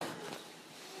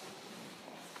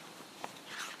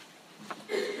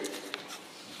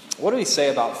What do we say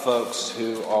about folks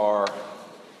who are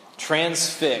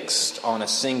transfixed on a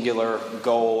singular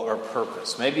goal or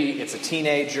purpose? Maybe it's a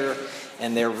teenager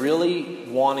and they're really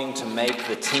wanting to make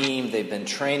the team. They've been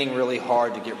training really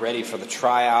hard to get ready for the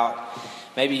tryout.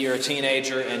 Maybe you're a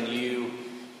teenager and you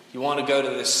want to go to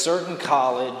this certain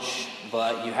college,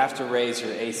 but you have to raise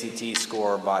your ACT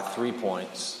score by 3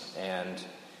 points. And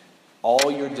all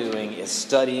you're doing is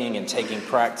studying and taking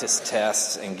practice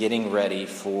tests and getting ready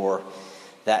for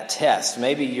that test.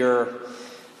 Maybe you're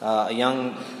a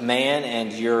young man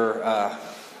and you're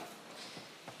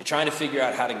trying to figure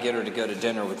out how to get her to go to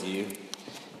dinner with you.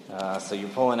 So you're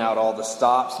pulling out all the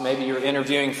stops. Maybe you're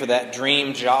interviewing for that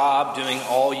dream job, doing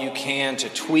all you can to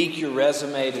tweak your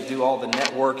resume, to do all the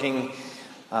networking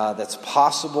that's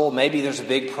possible. Maybe there's a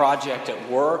big project at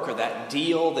work or that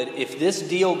deal that if this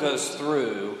deal goes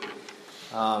through,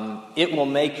 it will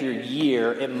make your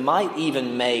year. It might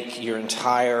even make your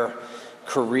entire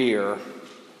career.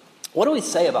 What do we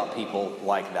say about people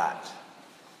like that?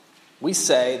 We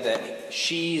say that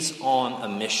she's on a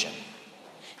mission.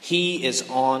 He is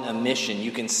on a mission.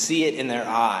 You can see it in their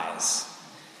eyes.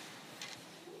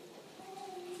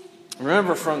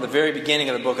 Remember, from the very beginning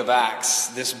of the book of Acts,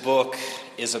 this book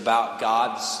is about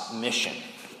God's mission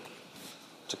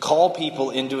to call people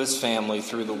into his family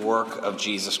through the work of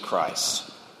Jesus Christ.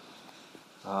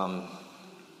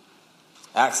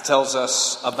 Acts tells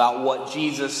us about what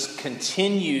Jesus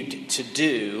continued to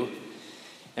do.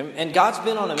 And God's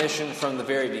been on a mission from the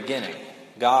very beginning.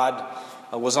 God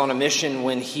was on a mission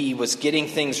when he was getting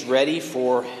things ready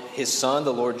for his son,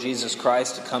 the Lord Jesus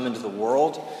Christ, to come into the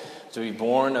world, to be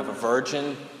born of a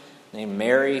virgin named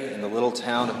Mary in the little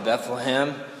town of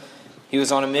Bethlehem. He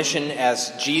was on a mission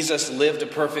as Jesus lived a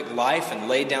perfect life and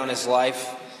laid down his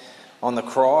life on the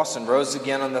cross and rose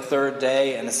again on the third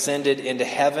day and ascended into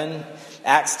heaven.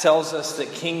 Acts tells us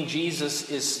that King Jesus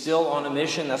is still on a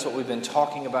mission. That's what we've been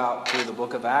talking about through the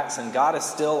book of Acts. And God is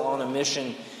still on a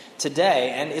mission today.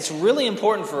 And it's really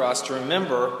important for us to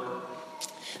remember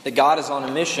that God is on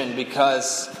a mission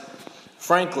because,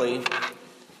 frankly,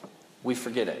 we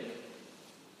forget it.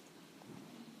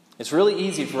 It's really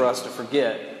easy for us to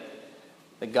forget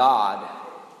that God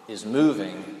is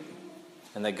moving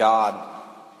and that God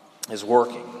is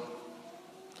working.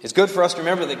 It's good for us to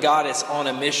remember that God is on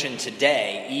a mission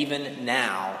today, even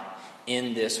now,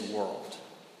 in this world.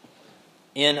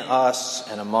 In us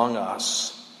and among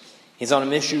us. He's on a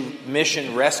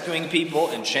mission rescuing people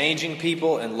and changing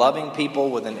people and loving people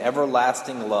with an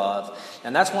everlasting love.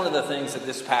 And that's one of the things that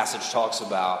this passage talks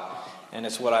about. And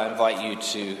it's what I invite you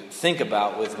to think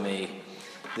about with me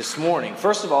this morning.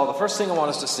 First of all, the first thing I want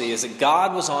us to see is that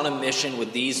God was on a mission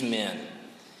with these men.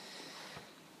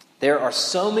 There are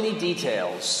so many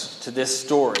details to this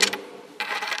story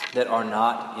that are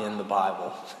not in the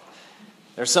Bible.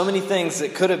 There are so many things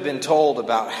that could have been told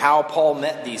about how Paul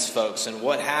met these folks and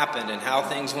what happened and how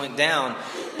things went down.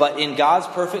 But in God's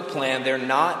perfect plan, they're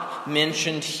not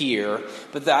mentioned here.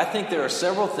 But I think there are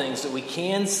several things that we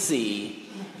can see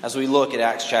as we look at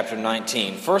Acts chapter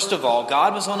 19. First of all,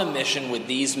 God was on a mission with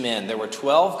these men. There were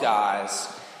 12 guys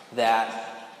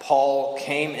that Paul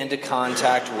came into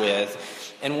contact with.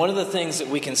 And one of the things that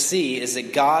we can see is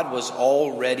that God was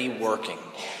already working.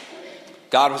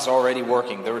 God was already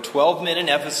working. There were 12 men in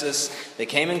Ephesus. They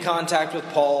came in contact with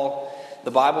Paul.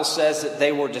 The Bible says that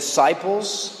they were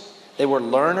disciples. They were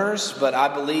learners, but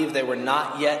I believe they were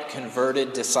not yet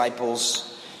converted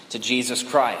disciples to Jesus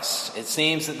Christ. It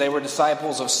seems that they were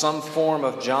disciples of some form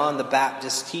of John the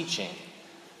Baptist's teaching.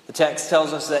 The text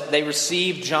tells us that they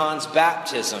received John's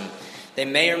baptism. They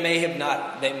may or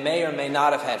may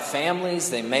not have had families.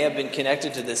 They may have been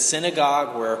connected to the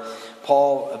synagogue where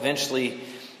Paul eventually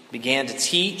began to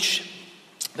teach.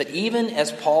 But even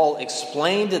as Paul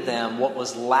explained to them what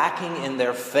was lacking in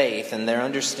their faith and their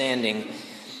understanding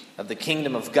of the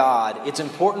kingdom of God, it's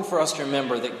important for us to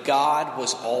remember that God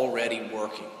was already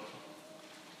working.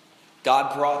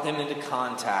 God brought them into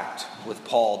contact with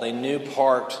Paul. They knew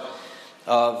part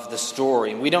of the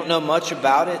story. We don't know much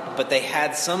about it, but they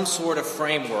had some sort of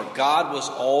framework. God was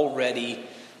already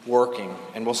working.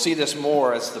 And we'll see this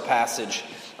more as the passage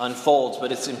unfolds.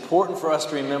 But it's important for us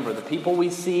to remember the people we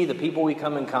see, the people we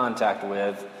come in contact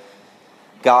with,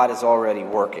 God is already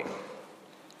working.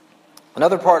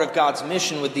 Another part of God's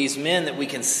mission with these men that we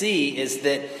can see is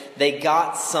that they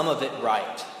got some of it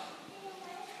right.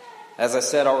 As I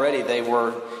said already, they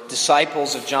were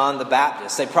disciples of John the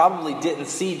Baptist. They probably didn't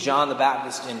see John the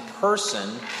Baptist in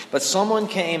person, but someone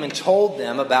came and told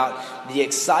them about the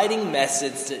exciting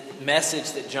message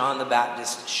that John the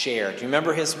Baptist shared. Do you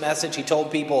remember his message? He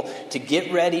told people to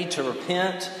get ready, to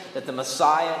repent, that the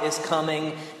Messiah is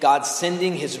coming. God's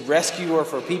sending his rescuer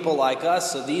for people like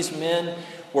us. So these men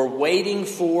were waiting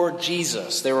for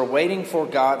Jesus. They were waiting for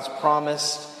God's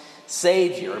promised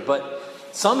Savior, but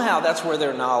somehow that's where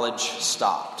their knowledge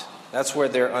stopped. That's where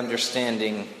their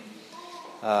understanding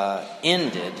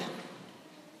ended.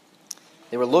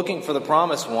 They were looking for the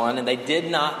promised one, and they did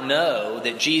not know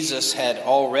that Jesus had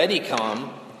already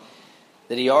come,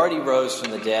 that he already rose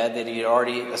from the dead, that he had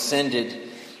already ascended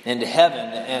into heaven.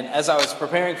 And as I was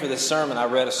preparing for this sermon, I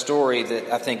read a story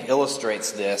that I think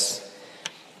illustrates this.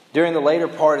 During the later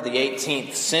part of the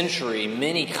 18th century,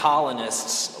 many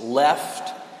colonists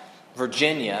left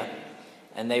Virginia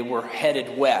and they were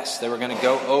headed west. They were going to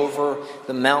go over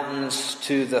the mountains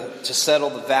to settle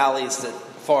the valleys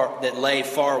that lay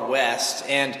far west.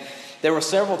 And there were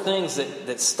several things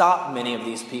that stopped many of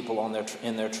these people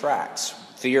in their tracks.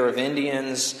 Fear of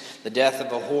Indians, the death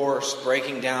of a horse,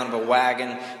 breaking down of a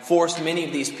wagon, forced many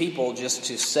of these people just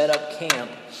to set up camp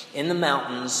in the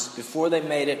mountains before they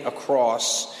made it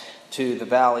across to the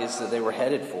valleys that they were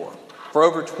headed for. For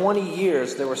over 20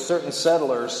 years, there were certain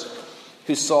settlers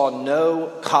who saw no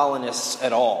colonists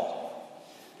at all,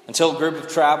 until a group of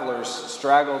travelers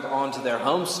straggled onto their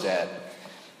homestead.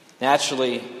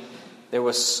 Naturally, there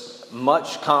was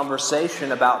much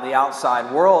conversation about the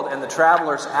outside world, and the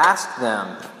travelers asked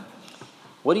them,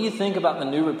 "What do you think about the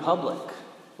New Republic?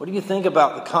 What do you think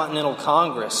about the Continental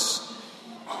Congress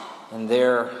and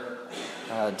their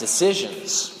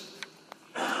decisions?"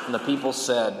 And the people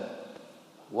said,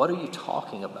 "What are you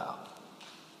talking about?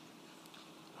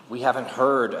 We haven't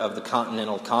heard of the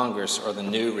Continental Congress or the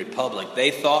New Republic."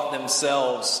 They thought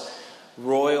themselves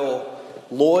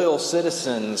loyal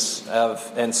citizens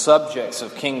and subjects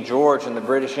of King George and the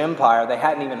British Empire. They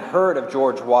hadn't even heard of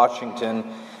George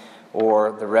Washington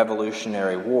or the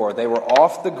Revolutionary War. They were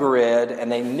off the grid,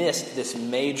 and they missed this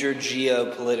major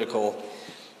geopolitical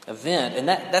event. And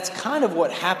that's kind of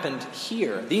what happened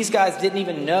here. These guys didn't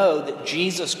even know that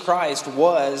Jesus Christ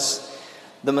was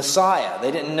the Messiah. They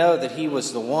didn't know that he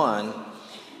was the one.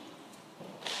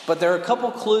 But there are a couple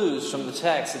clues from the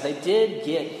text that they did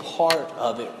get part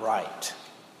of it right.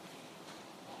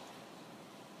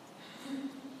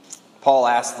 Paul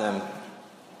asked them,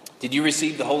 "Did you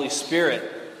receive the Holy Spirit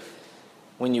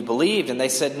when you believed?" And they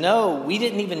said, "No, we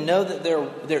didn't even know that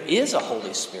there is a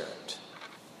Holy Spirit."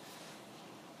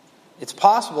 It's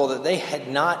possible that they had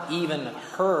not even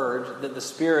heard that the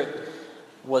Spirit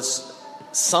was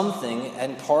something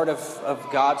and part of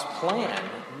God's plan.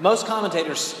 Most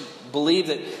commentators believe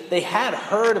that they had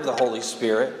heard of the Holy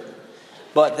Spirit,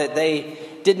 but that they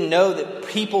didn't know that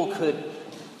people could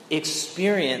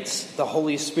experience the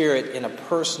Holy Spirit in a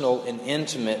personal and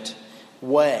intimate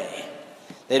way.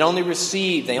 They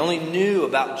only knew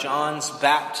about John's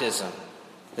baptism.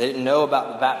 They didn't know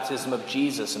about the baptism of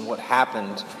Jesus and what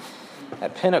happened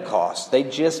at Pentecost. They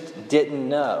just didn't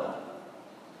know.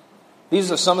 These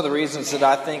are some of the reasons that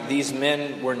I think these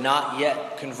men were not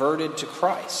yet converted to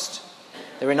Christ.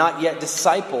 They were not yet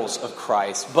disciples of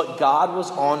Christ, but God was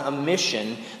on a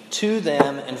mission to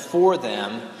them and for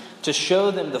them to show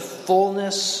them the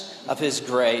fullness of his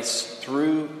grace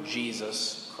through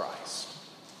Jesus Christ.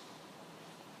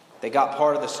 They got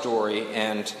part of the story,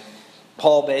 and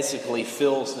Paul basically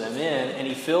fills them in, and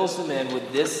he fills them in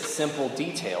with this simple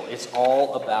detail. It's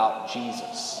all about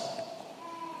Jesus.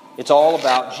 It's all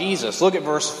about Jesus. Look at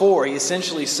verse 4. He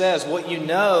essentially says, what you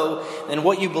know and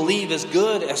what you believe is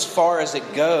good as far as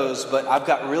it goes, but I've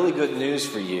got really good news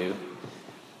for you.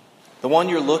 The one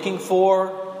you're looking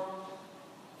for,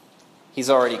 he's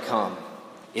already come.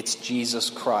 It's Jesus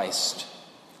Christ.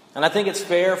 And I think it's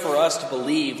fair for us to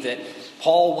believe that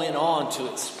Paul went on to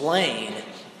explain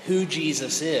who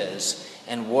Jesus is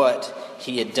and what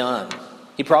he had done.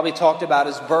 He probably talked about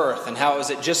his birth and how it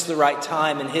was at just the right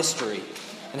time in history,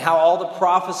 and how all the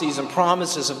prophecies and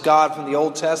promises of God from the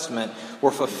Old Testament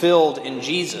were fulfilled in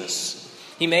Jesus.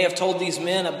 He may have told these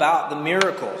men about the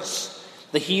miracles,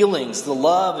 the healings, the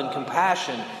love and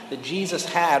compassion that Jesus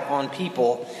had on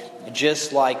people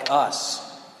just like us.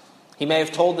 He may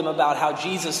have told them about how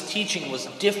Jesus' teaching was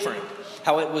different,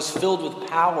 how it was filled with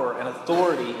power and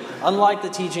authority. Unlike the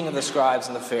teaching of the scribes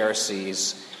and the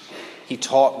Pharisees, he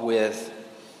taught with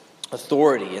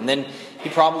authority. And then he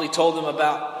probably told them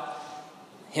about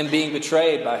him being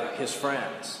betrayed by his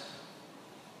friends,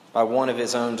 by one of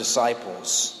his own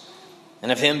disciples.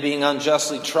 and of him being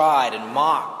unjustly tried and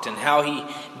mocked, and how he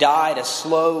died a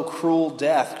slow, cruel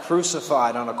death,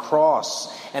 crucified on a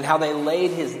cross, and how they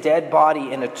laid his dead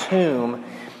body in a tomb.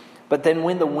 But then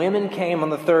when the women came on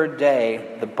the third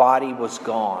day, the body was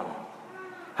gone.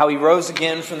 How he rose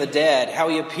again from the dead, how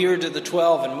he appeared to the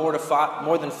 12 and more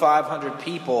than 500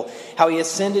 people, how he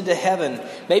ascended to heaven.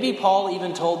 Maybe Paul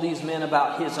even told these men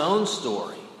about his own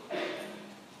story.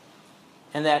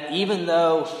 And that even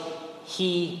though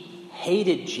he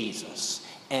hated Jesus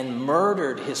and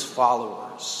murdered his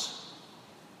followers,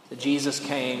 that Jesus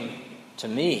came to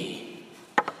me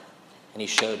and he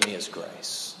showed me his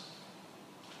grace.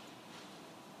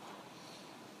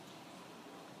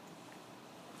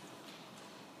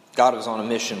 God was on a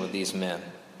mission with these men.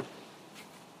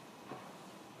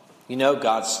 You know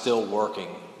God's still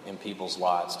working in people's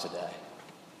lives today.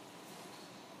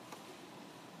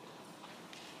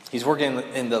 He's working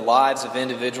in the lives of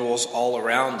individuals all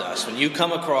around us. When you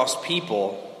come across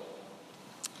people,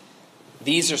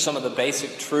 these are some of the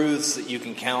basic truths that you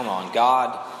can count on.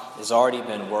 God has already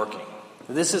been working.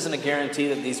 This isn't a guarantee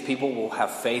that these people will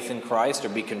have faith in Christ or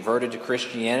be converted to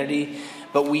Christianity,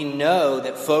 but we know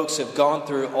that folks have gone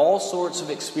through all sorts of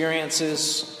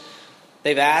experiences.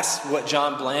 They've asked what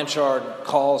John Blanchard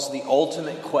calls the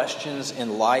ultimate questions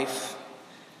in life.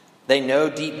 They know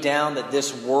deep down that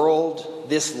this world,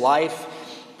 this life,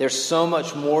 there's so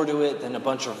much more to it than a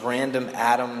bunch of random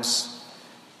atoms.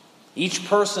 Each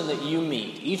person that you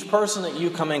meet, each person that you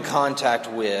come in contact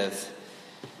with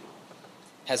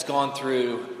has gone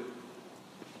through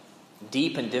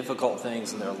deep and difficult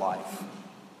things in their life.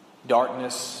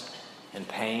 Darkness and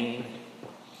pain.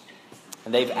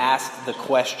 And they've asked the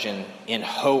question in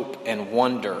hope and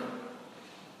wonder.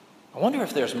 I wonder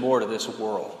if there's more to this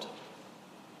world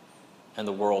and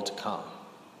the world to come.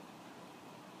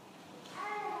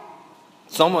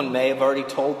 Someone may have already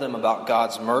told them about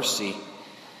God's mercy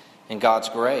and God's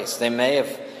grace. They may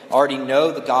have already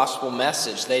know the gospel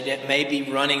message. They may be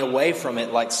running away from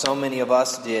it like so many of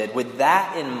us did. With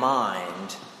that in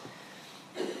mind,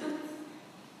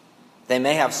 they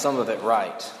may have some of it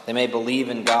right. They may believe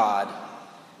in God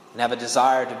and have a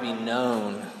desire to be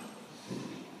known,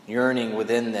 yearning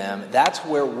within them. That's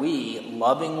where we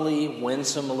lovingly,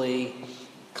 winsomely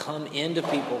come into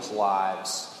people's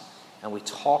lives and we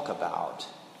talk about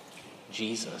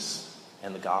Jesus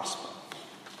and the gospel.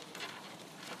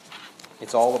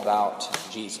 It's all about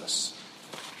Jesus.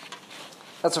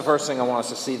 That's the first thing I want us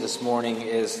to see this morning,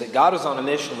 is that God was on a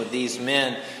mission with these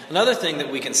men. Another thing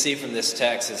that we can see from this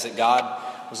text is that God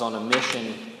was on a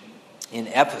mission in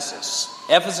Ephesus.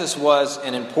 Ephesus was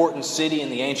an important city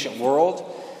in the ancient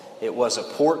world. It was a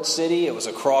port city. It was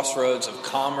a crossroads of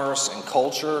commerce and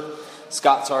culture.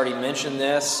 Scott's already mentioned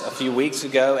this a few weeks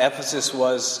ago. Ephesus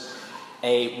was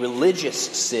a religious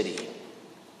city.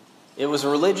 It was a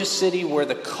religious city where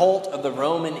the cult of the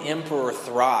Roman emperor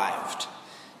thrived.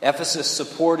 Ephesus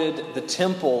supported the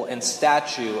temple and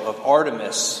statue of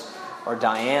Artemis, or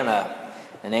Diana,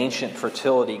 an ancient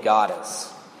fertility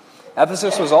goddess.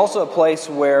 Ephesus was also a place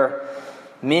where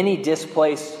many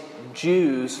displaced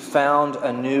Jews found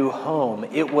a new home.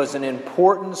 It was an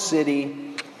important city,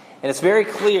 and it's very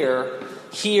clear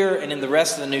here and in the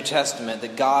rest of the New Testament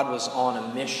that God was on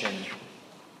a mission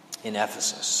in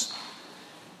Ephesus.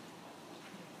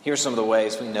 Here's some of the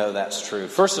ways we know that's true.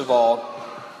 First of all,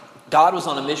 God was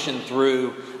on a mission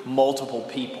through multiple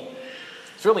people.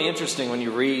 It's really interesting when you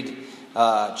read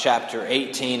chapter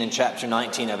 18 and chapter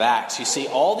 19 of Acts. You see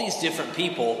all these different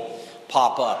people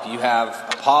pop up. You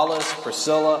have Apollos,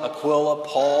 Priscilla, Aquila,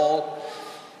 Paul.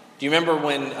 Do you remember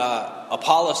when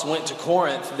Apollos went to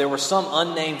Corinth? There were some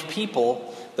unnamed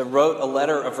people that wrote a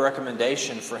letter of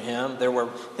recommendation for him. There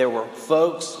were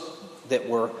folks that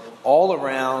were all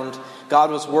around.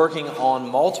 God was working on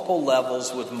multiple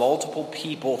levels with multiple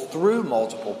people, through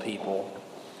multiple people.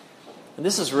 And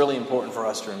this is really important for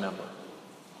us to remember.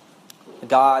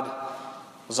 God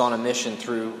was on a mission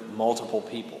through multiple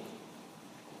people.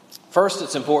 First,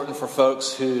 it's important for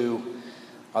folks who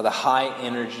are the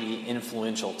high-energy,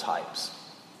 influential types.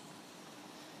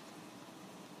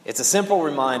 It's a simple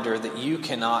reminder that you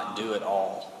cannot do it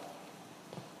all.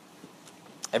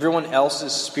 Everyone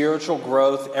else's spiritual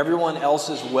growth, everyone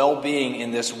else's well-being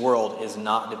in this world is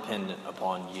not dependent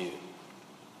upon you.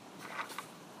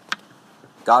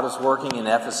 God is working in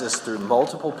Ephesus through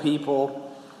multiple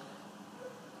people,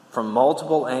 from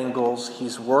multiple angles.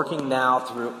 He's working now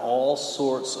through all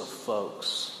sorts of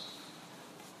folks.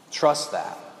 Trust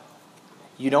that.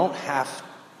 You don't have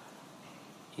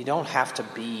to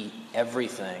be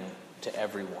everything to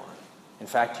everyone. In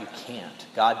fact, you can't.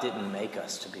 God didn't make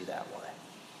us to be that way.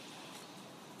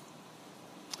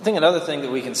 I think another thing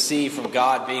that we can see from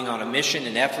God being on a mission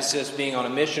in Ephesus, being on a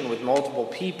mission with multiple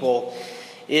people,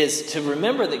 is to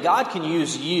remember that God can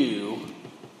use you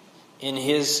in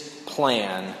His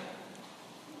plan,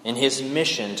 in His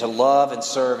mission to love and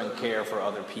serve and care for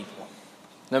other people,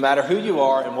 no matter who you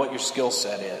are and what your skill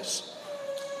set is.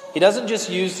 He doesn't just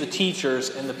use the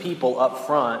teachers and the people up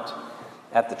front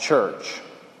at the church.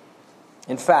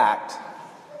 In fact,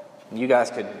 you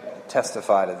guys could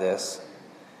testify to this,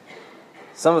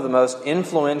 some of the most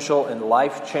influential and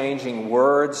life-changing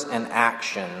words and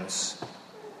actions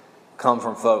come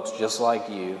from folks just like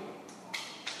you.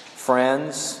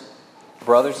 Friends,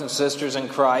 brothers and sisters in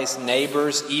Christ,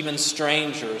 neighbors, even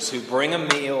strangers who bring a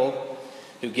meal,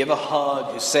 who give a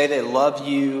hug, who say they love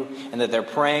you and that they're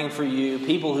praying for you,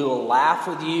 people who will laugh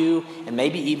with you and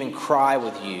maybe even cry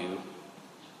with you.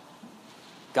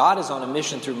 God is on a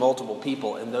mission through multiple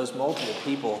people, and those multiple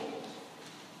people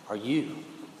are you.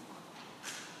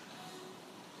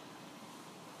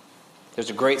 There's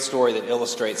a great story that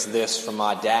illustrates this from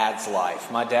my dad's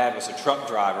life. My dad was a truck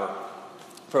driver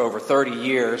for over 30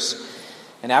 years.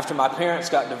 And after my parents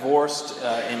got divorced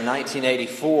in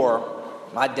 1984,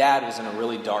 my dad was in a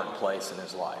really dark place in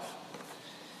his life.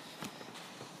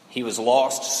 He was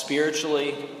lost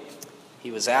spiritually.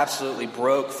 He was absolutely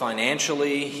broke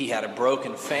financially. He had a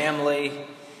broken family.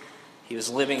 He was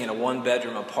living in a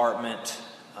one-bedroom apartment.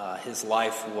 His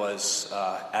life was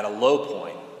at a low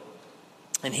point.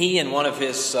 And he and one of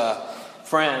his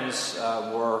friends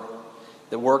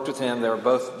that worked with him, they were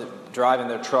both driving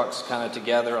their trucks kind of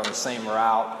together on the same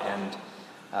route.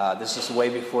 And this is way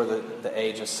before the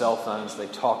age of cell phones. They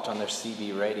talked on their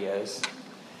CB radios.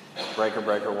 Breaker,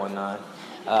 breaker, 19.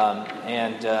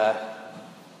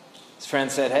 His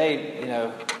friend said,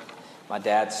 hey, my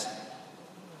dad's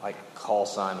call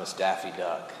sign was Daffy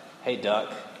Duck. Hey,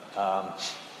 Duck,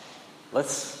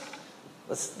 let's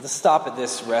stop at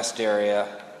this rest area.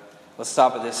 Let's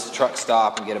stop at this truck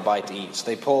stop and get a bite to eat. So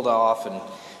they pulled off, and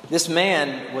this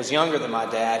man was younger than my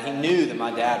dad. He knew that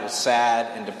my dad was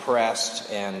sad and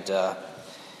depressed and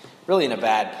really in a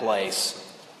bad place.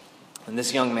 And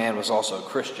this young man was also a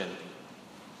Christian.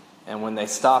 And when they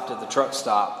stopped at the truck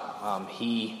stop,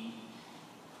 he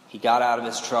got out of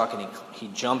his truck and he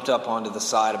jumped up onto the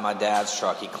side of my dad's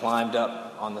truck. He climbed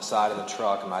up on the side of the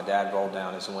truck, and my dad rolled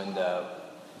down his window.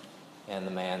 And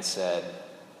the man said,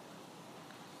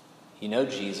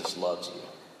 Jesus loves you.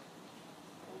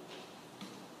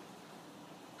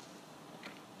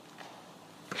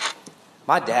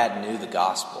 My dad knew the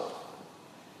gospel.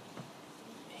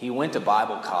 He went to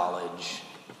Bible college.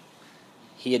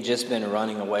 He had just been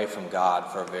running away from God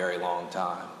for a very long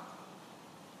time.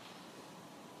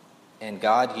 And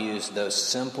God used those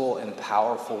simple and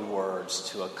powerful words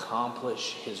to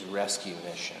accomplish His rescue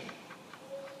mission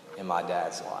in my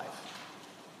dad's life.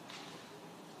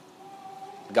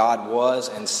 God was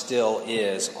and still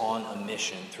is on a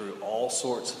mission through all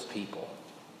sorts of people.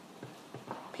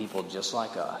 People just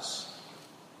like us.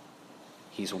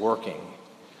 He's working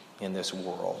in this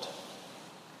world.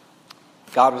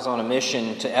 God was on a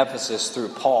mission to Ephesus through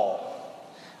Paul.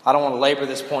 I don't want to labor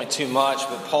this point too much,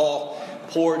 but Paul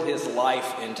poured his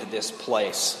life into this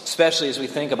place, especially as we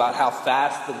think about how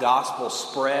fast the gospel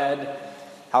spread,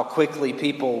 how quickly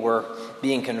people were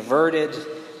being converted,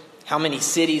 how many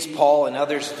cities Paul and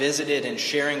others visited in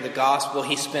sharing the gospel.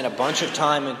 He spent a bunch of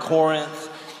time in Corinth,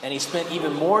 and he spent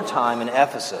even more time in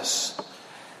Ephesus,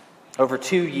 over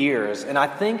 2 years. And I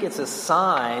think it's a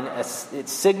sign, it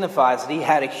signifies that he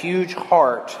had a huge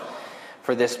heart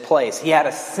for this place. He had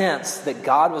a sense that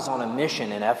God was on a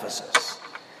mission in Ephesus.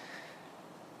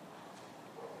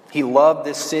 He loved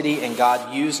this city, and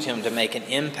God used him to make an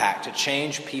impact, to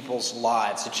change people's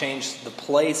lives, to change the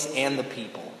place and the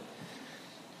people.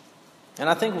 And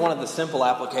I think one of the simple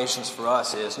applications for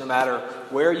us is, no matter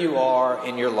where you are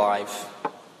in your life,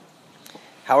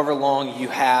 however long you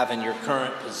have in your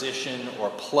current position or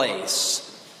place,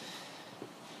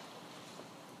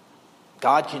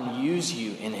 God can use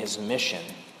you in His mission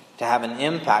to have an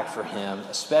impact for Him,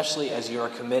 especially as you are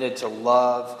committed to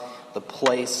love the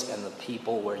place and the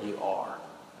people where you are.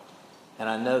 And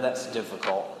I know that's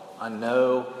difficult. I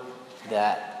know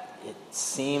that it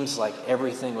seems like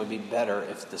everything would be better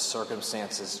if the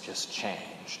circumstances just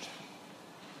changed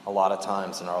a lot of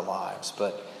times in our lives.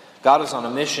 But God was on a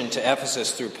mission to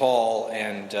Ephesus through Paul,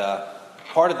 and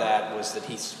part of that was that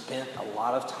he spent a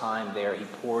lot of time there. He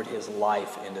poured his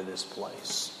life into this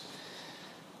place.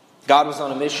 God was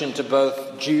on a mission to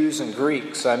both Jews and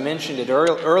Greeks. I mentioned it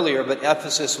earlier, but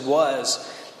Ephesus was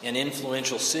an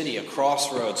influential city, a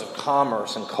crossroads of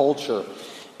commerce and culture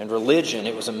and religion.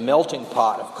 It was a melting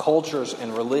pot of cultures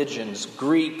and religions.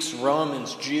 Greeks,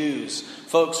 Romans, Jews,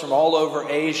 folks from all over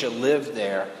Asia lived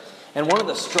there. And one of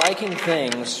the striking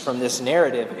things from this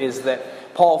narrative is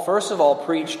that Paul, first of all,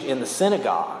 preached in the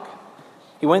synagogue.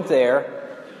 He went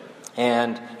there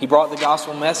and he brought the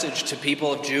gospel message to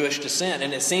people of Jewish descent.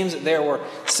 And it seems that there were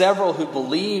several who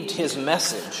believed his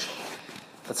message,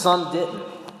 but some didn't.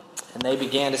 And they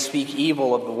began to speak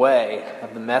evil of the way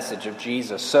of the message of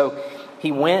Jesus. So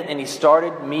he went and he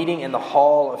started meeting in the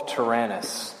hall of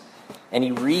Tyrannus. And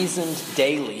he reasoned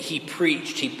daily. He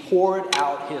preached. He poured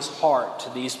out his heart to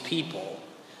these people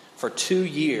for 2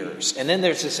 years. And then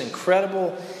there's this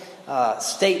incredible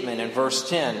statement in verse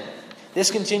 10.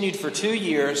 This continued for 2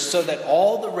 years so that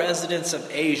all the residents of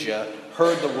Asia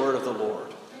heard the word of the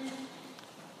Lord.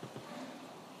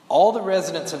 All the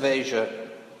residents of Asia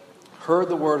heard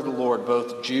the word of the Lord,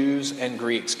 both Jews and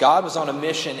Greeks. God was on a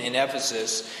mission in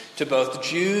Ephesus to both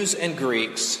Jews and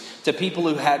Greeks, to people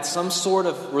who had some sort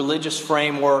of religious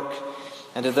framework,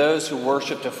 and to those who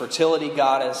worshipped a fertility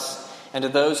goddess, and to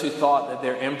those who thought that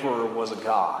their emperor was a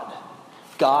god.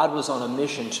 God was on a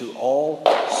mission to all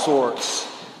sorts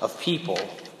of people.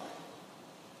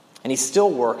 And he's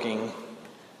still working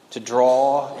to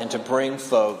draw and to bring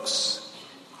folks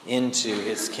into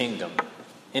his kingdom,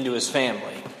 into his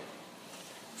family,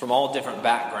 from all different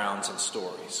backgrounds and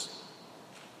stories.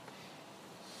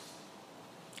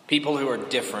 People who are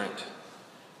different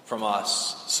from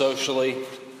us socially,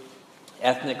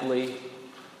 ethnically,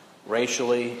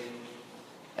 racially,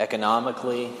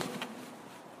 economically.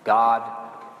 God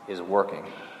is working.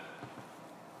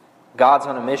 God's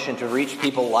on a mission to reach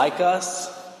people like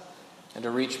us and to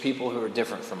reach people who are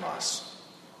different from us.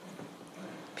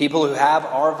 People who have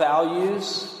our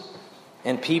values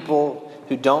and people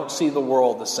who don't see the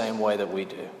world the same way that we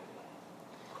do.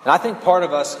 And I think part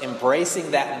of us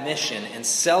embracing that mission and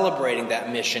celebrating that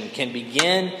mission can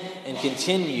begin and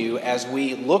continue as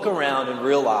we look around and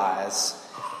realize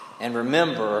and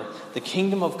remember the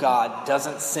kingdom of God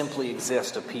doesn't simply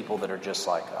exist of people that are just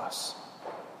like us.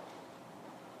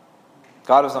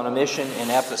 God was on a mission in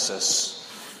Ephesus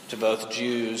to both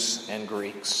Jews and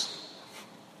Greeks.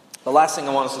 The last thing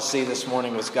I want us to see this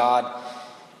morning was God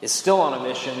is still on a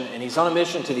mission, and he's on a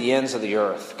mission to the ends of the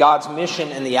earth. God's mission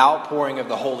in the outpouring of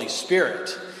the Holy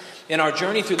Spirit. In our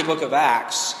journey through the book of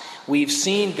Acts, we've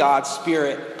seen God's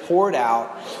Spirit poured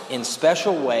out in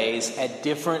special ways at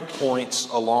different points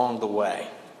along the way.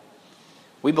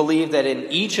 We believe that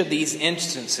in each of these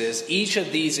instances, each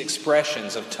of these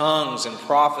expressions of tongues and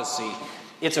prophecy,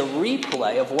 it's a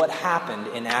replay of what happened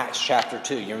in Acts chapter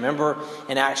 2. You remember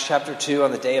in Acts chapter 2,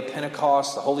 on the day of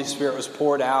Pentecost, the Holy Spirit was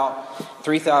poured out.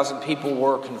 3,000 people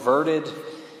were converted.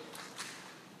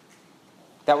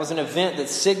 That was an event that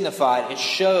signified, it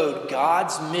showed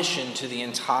God's mission to the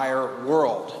entire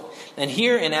world. And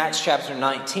here in Acts chapter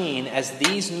 19, as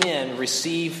these men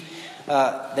receive,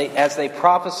 as they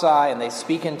prophesy and they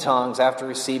speak in tongues after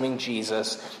receiving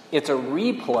Jesus, it's a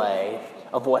replay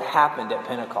of what happened at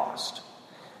Pentecost.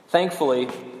 Thankfully,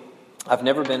 I've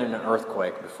never been in an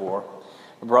earthquake before.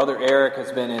 My brother Eric has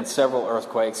been in several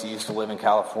earthquakes. He used to live in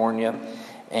California.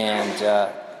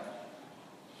 And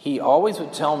he always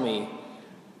would tell me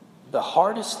the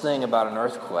hardest thing about an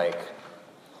earthquake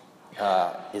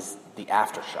is the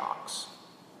aftershocks.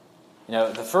 You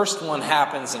know, the first one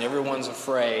happens and everyone's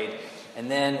afraid.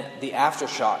 And then the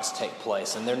aftershocks take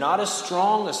place. And they're not as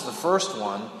strong as the first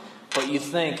one. But you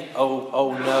think,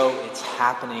 oh no, it's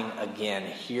happening again.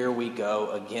 Here we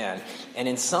go again. And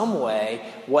in some way,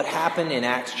 what happened in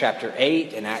Acts chapter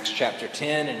 8, in Acts chapter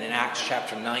 10, and in Acts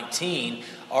chapter 19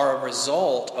 are a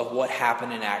result of what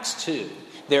happened in Acts 2.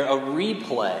 They're a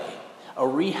replay, a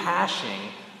rehashing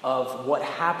of what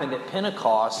happened at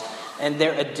Pentecost, and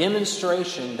they're a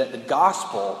demonstration that the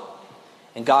gospel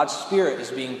and God's Spirit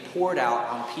is being poured out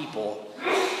on people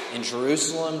in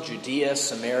Jerusalem, Judea,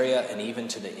 Samaria, and even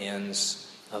to the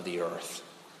ends of the earth.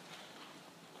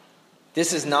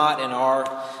 This is not, in our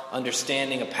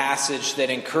understanding, a passage that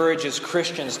encourages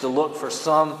Christians to look for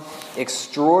some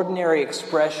extraordinary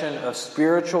expression of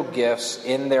spiritual gifts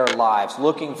in their lives,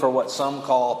 looking for what some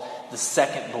call the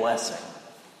second blessing.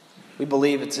 We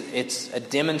believe it's a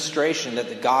demonstration that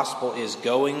the gospel is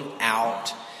going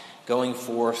out, going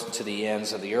forth to the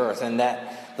ends of the earth, and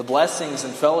that the blessings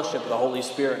and fellowship of the Holy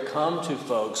Spirit come to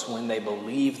folks when they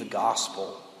believe the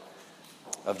gospel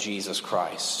of Jesus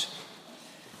Christ.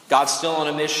 God's still on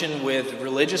a mission with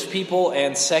religious people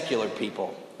and secular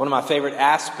people. One of my favorite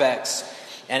aspects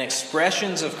and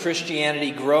expressions of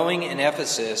Christianity growing in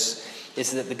Ephesus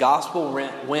is that the gospel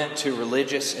went to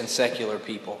religious and secular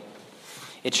people.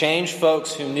 It changed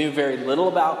folks who knew very little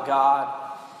about God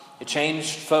It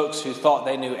changed folks who thought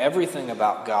they knew everything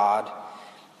about God.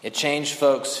 It changed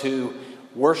folks who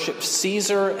worshiped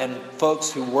Caesar and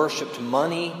folks who worshiped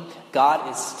money. God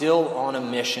is still on a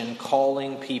mission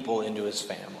calling people into his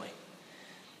family,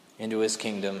 into his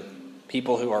kingdom.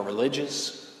 People who are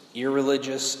religious,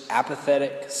 irreligious,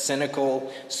 apathetic,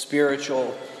 cynical,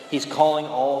 spiritual. He's calling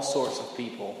all sorts of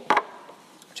people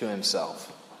to himself.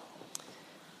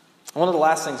 One of the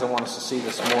last things I want us to see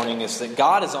this morning is that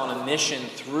God is on a mission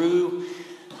through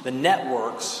the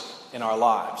networks in our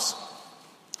lives.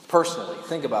 Personally,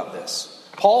 think about this.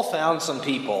 Paul found some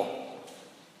people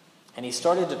and he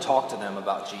started to talk to them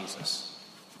about Jesus.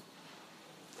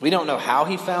 We don't know how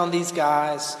he found these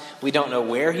guys. We don't know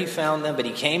where he found them, but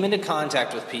he came into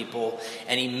contact with people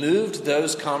and he moved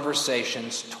those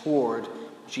conversations toward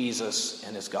Jesus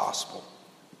and his gospel.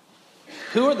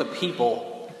 Who are the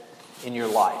people in your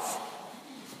life?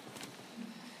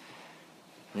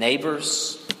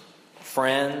 Neighbors,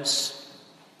 friends.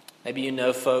 Maybe you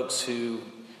know folks who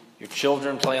your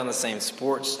children play on the same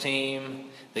sports team.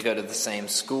 They go to the same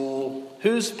school.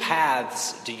 Whose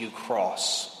paths do you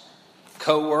cross?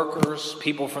 Co-workers,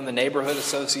 people from the neighborhood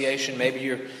association. Maybe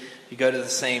you go to the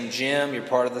same gym. You're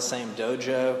part of the same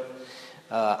dojo.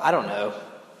 I don't know.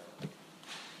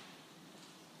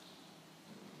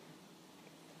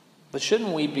 But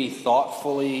shouldn't we be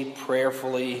thoughtfully,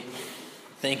 prayerfully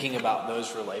thinking about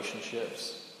those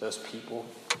relationships, those people?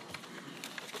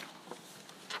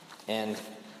 And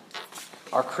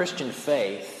our Christian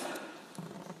faith,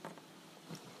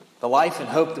 the life and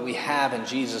hope that we have in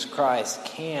Jesus Christ,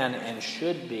 can and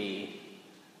should be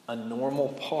a normal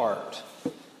part,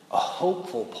 a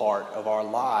hopeful part of our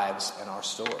lives and our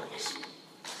stories.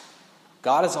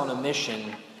 God is on a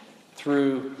mission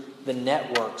through the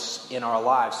networks in our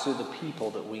lives, through the people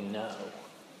that we know.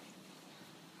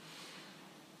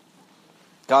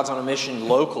 God's on a mission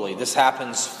locally. This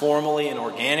happens formally and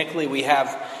organically. We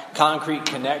have concrete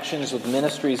connections with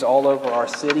ministries all over our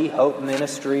city. Hope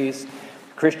Ministries,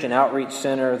 Christian Outreach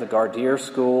Center, the Gardier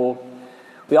School.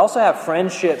 We also have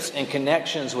friendships and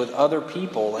connections with other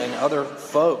people and other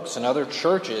folks and other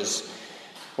churches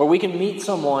where we can meet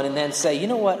someone and then say, you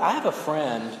know what, I have a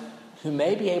friend who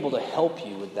may be able to help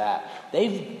you with that.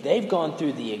 They've gone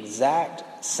through the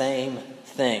exact same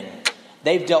thing.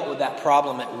 They've dealt with that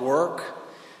problem at work.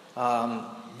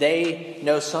 They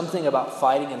know something about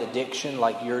fighting an addiction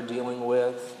like you're dealing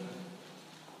with.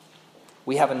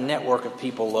 We have a network of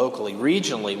people locally.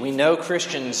 Regionally, we know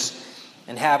Christians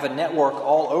and have a network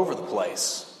all over the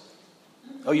place.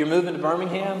 Oh, you're moving to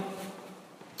Birmingham?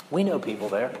 We know people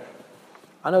there.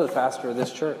 I know the pastor of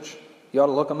this church. You ought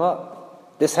to look him up.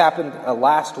 This happened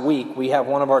last week. We have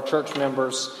one of our church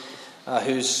members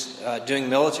who's doing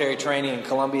military training in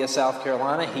Columbia, South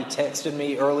Carolina. He texted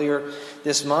me earlier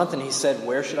this month and he said,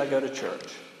 where should I go to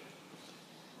church?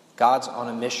 God's on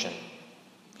a mission.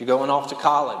 You're going off to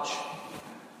college.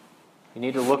 You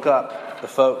need to look up the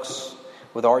folks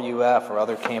with RUF or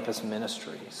other campus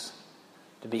ministries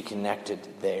to be connected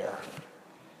there.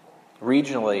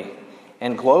 Regionally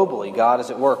and globally, God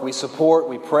is at work. We support,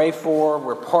 we pray for,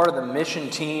 we're part of the mission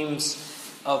teams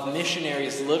of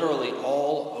missionaries literally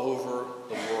all over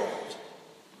the world.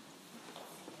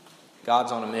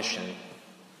 God's on a mission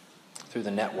through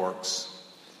the networks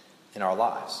in our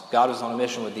lives. God was on a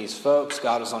mission with these folks.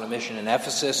 God was on a mission in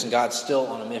Ephesus, and God's still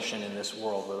on a mission in this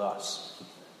world with us.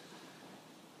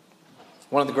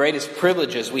 One of the greatest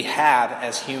privileges we have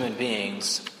as human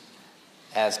beings,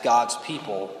 as God's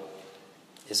people,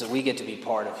 is that we get to be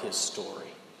part of His story.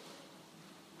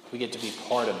 We get to be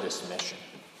part of this mission.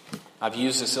 I've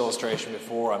used this illustration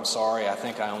before. I'm sorry. I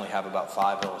think I only have about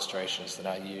 5 illustrations that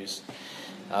I use.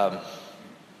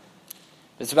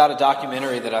 It's about a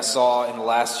documentary that I saw in the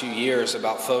last few years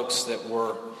about folks that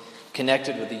were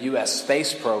connected with the U.S.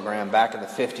 space program back in the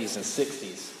 50s and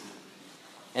 60s.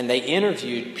 And they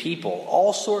interviewed people,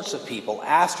 all sorts of people,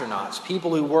 astronauts,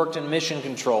 people who worked in mission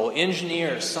control,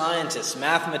 engineers, scientists,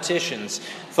 mathematicians,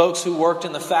 folks who worked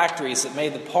in the factories that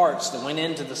made the parts that went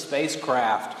into the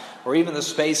spacecraft or even the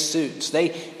space suits. They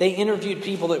interviewed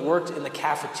people that worked in the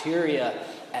cafeteria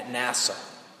at NASA.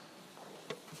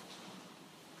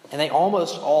 And they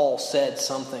almost all said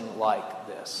something like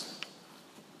this: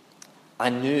 I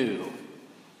knew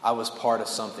I was part of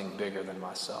something bigger than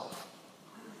myself.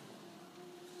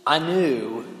 I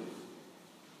knew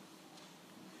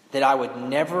that I would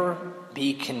never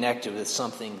be connected with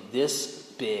something this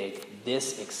big,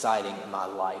 this exciting in my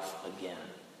life again.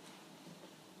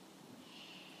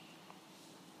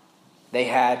 They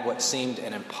had what seemed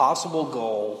an impossible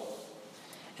goal,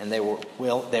 and they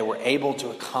were able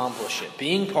to accomplish it.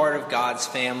 Being part of God's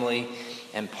family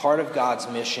And part of God's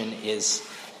mission is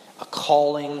a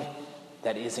calling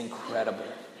that is incredible.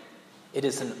 It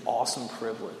is an awesome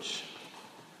privilege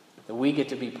that we get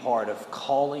to be part of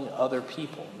calling other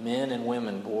people, men and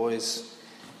women, boys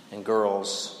and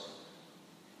girls,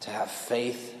 to have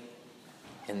faith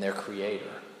in their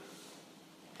Creator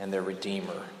and their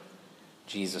Redeemer,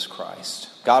 Jesus Christ.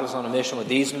 God is on a mission with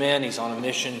these men. He's on a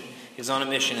mission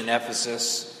in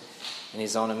Ephesus, and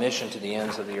He's on a mission to the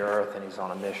ends of the earth, and He's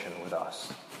on a mission with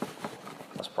us.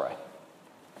 Let's pray.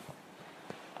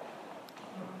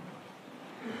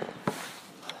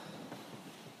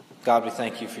 God, we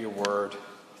thank You for Your word.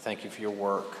 Thank You for Your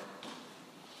work.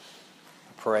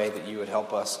 I pray that You would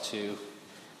help us to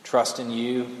trust in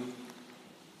You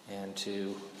and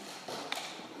to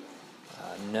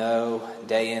know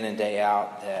day in and day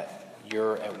out that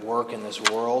You're at work in this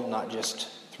world, not just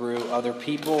through other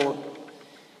people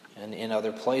and in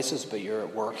other places, but You're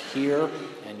at work here,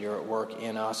 and You're at work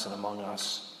in us and among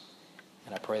us.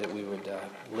 And I pray that we would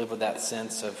live with that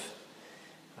sense of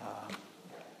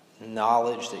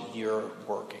knowledge that You're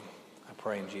working. I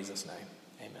pray in Jesus' name.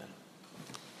 Amen.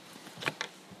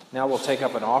 Now we'll take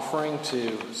up an offering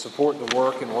to support the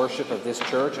work and worship of this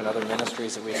church and other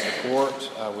ministries that we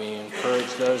support. We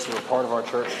encourage those who are part of our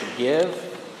church to give.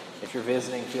 If you're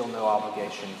visiting, feel no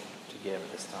obligation to give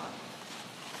at this time.